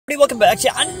Welcome back to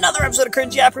another episode of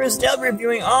Cringy App Reviews I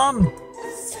reviewing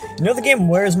you know the game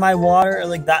Where's My Water,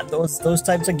 like that, those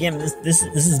types of games. This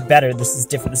is better. This is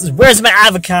different. This is Where's My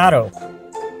Avocado.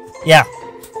 Yeah,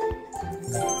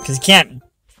 because you can't.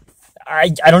 I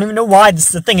don't even know why this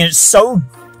is the thing, and it's so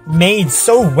made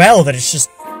so well that it's just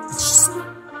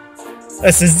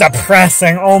this is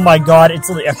depressing. Oh my god, it's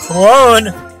a clone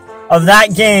of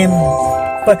that game.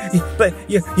 But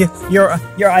you're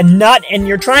a nut and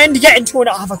you're trying to get into an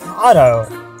avocado.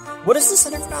 What is the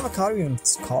center for an avocado even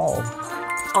called?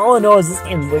 All I know is this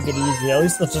game's wicked easy. At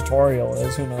least the tutorial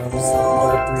is. Who knows?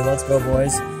 Level 3. Let's go,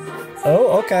 boys.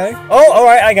 Oh, okay. Oh, all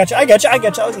right. I got you.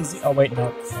 That was easy. Oh wait,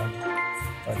 no.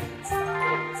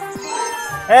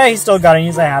 Hey, he's still got it.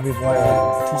 He's a happy boy.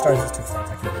 2 stars is 2 stars.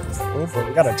 I can do this. Oh, but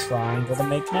we got a triangle to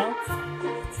make now.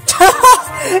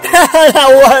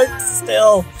 That worked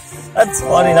still. That's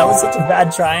funny. That was such a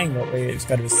bad triangle. Wait, it's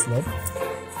got to be slope.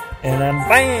 And then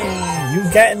bang! You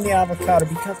get in the avocado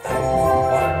because I don't know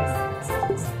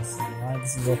why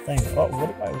this is a thing. Oh, what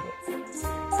if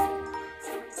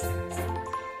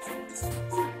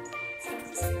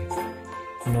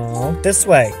I... No, this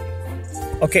way.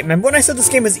 Okay, remember when I said this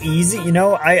game was easy? You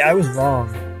know, I was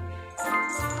wrong.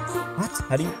 What?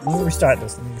 How do you... Let me restart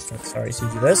this. Sorry, so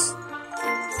you do this.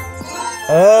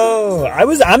 Oh,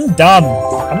 I'm dumb.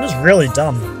 I'm just really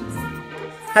dumb.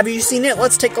 Have you seen it?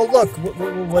 Let's take a look.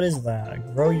 What is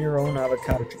that? Grow your own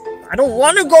avocado tree. I don't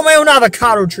want to grow my own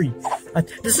avocado tree.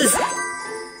 This is...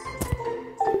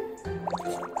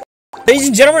 Ladies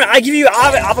and gentlemen, I give you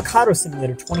Avocado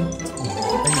Simulator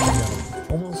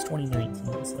 2018. Almost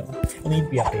 2019, so I need to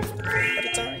be updated, but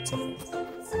it's alright so far.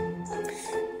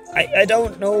 I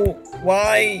don't know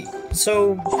why.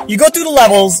 So, you go through the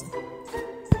levels.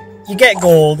 You get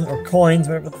gold, or coins,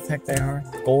 whatever the heck they are.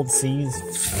 Gold seeds.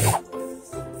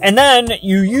 And then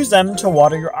you use them to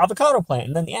water your avocado plant.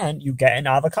 And then in the end, you get an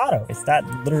avocado. It's that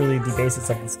literally the basics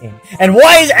of this game. And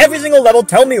why is every single level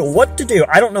telling me what to do?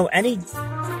 I don't know any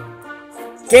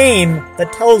game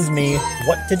that tells me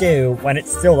what to do when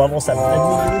it's still level 7.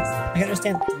 I can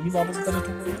understand 3 levels of the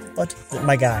tutorial, but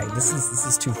my guy, this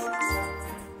is too...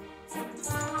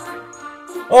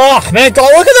 Oh, man,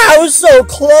 God, look at that! I was so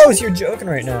close! You're joking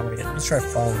right now. Let's try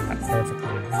following that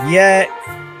perfectly.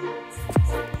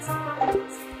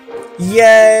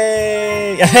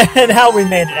 Yay! And how we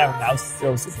made it out. That was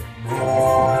so super.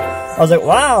 I was like,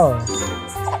 wow.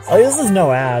 Oh, this is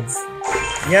no ads.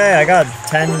 Yeah, I got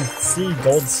 10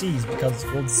 gold C's because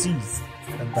gold C's.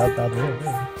 That's really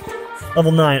good.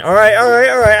 Level 9. Alright.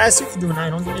 I see what you're doing. I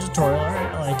don't get a tutorial.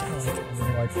 Alright, I like it. I'm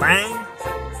gonna like, bang!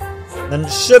 Then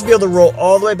it should be able to roll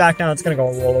all the way back down. It's gonna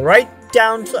go roll right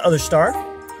down to the other star.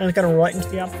 And it's gonna roll right into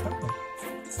the avocado.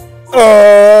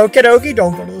 Okie dokie,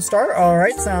 don't go to the star.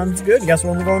 Alright, sounds good. Guess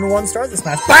we're only going to 1 star this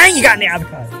match. Bang! You got in the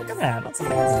avocado. Look at that. That's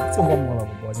amazing. Let's go 1 more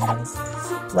level, boys and girls.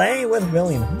 Play with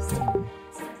William.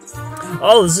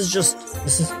 Oh, this is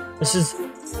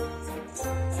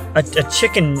a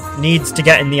chicken needs to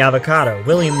get in the avocado.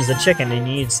 William's a chicken, he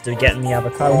needs to get in the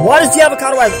avocado. Why does the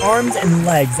avocado have arms and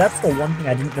legs? That's the one thing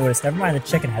I didn't notice. Never mind the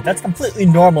chicken head. That's completely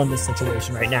normal in this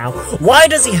situation right now. Why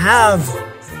does he have...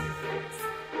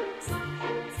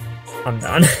 I'm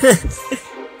done.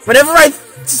 Whenever I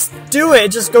just do it,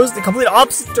 it just goes the complete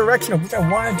opposite direction of which I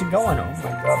wanted to go in. Oh my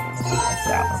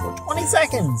god, 20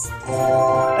 seconds!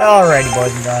 Alrighty,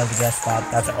 boys and girls, I guess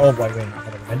that's it. Oh boy, wait,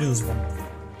 I do this one more.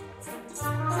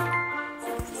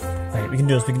 Wait, we can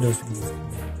do this.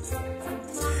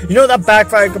 You know, that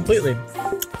backfired completely.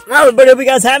 Well, but if you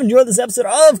guys have enjoyed this episode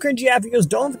of Cringy App Reviews,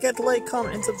 don't forget to like,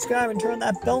 comment, and subscribe, and turn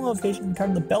that bell notification, and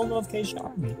turn the bell notification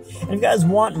army. And if you guys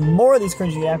want more of these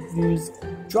Cringy App Reviews,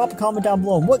 drop a comment down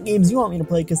below on what games you want me to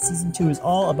play, because Season 2 is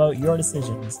all about your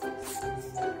decisions.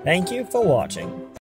 Thank you for watching.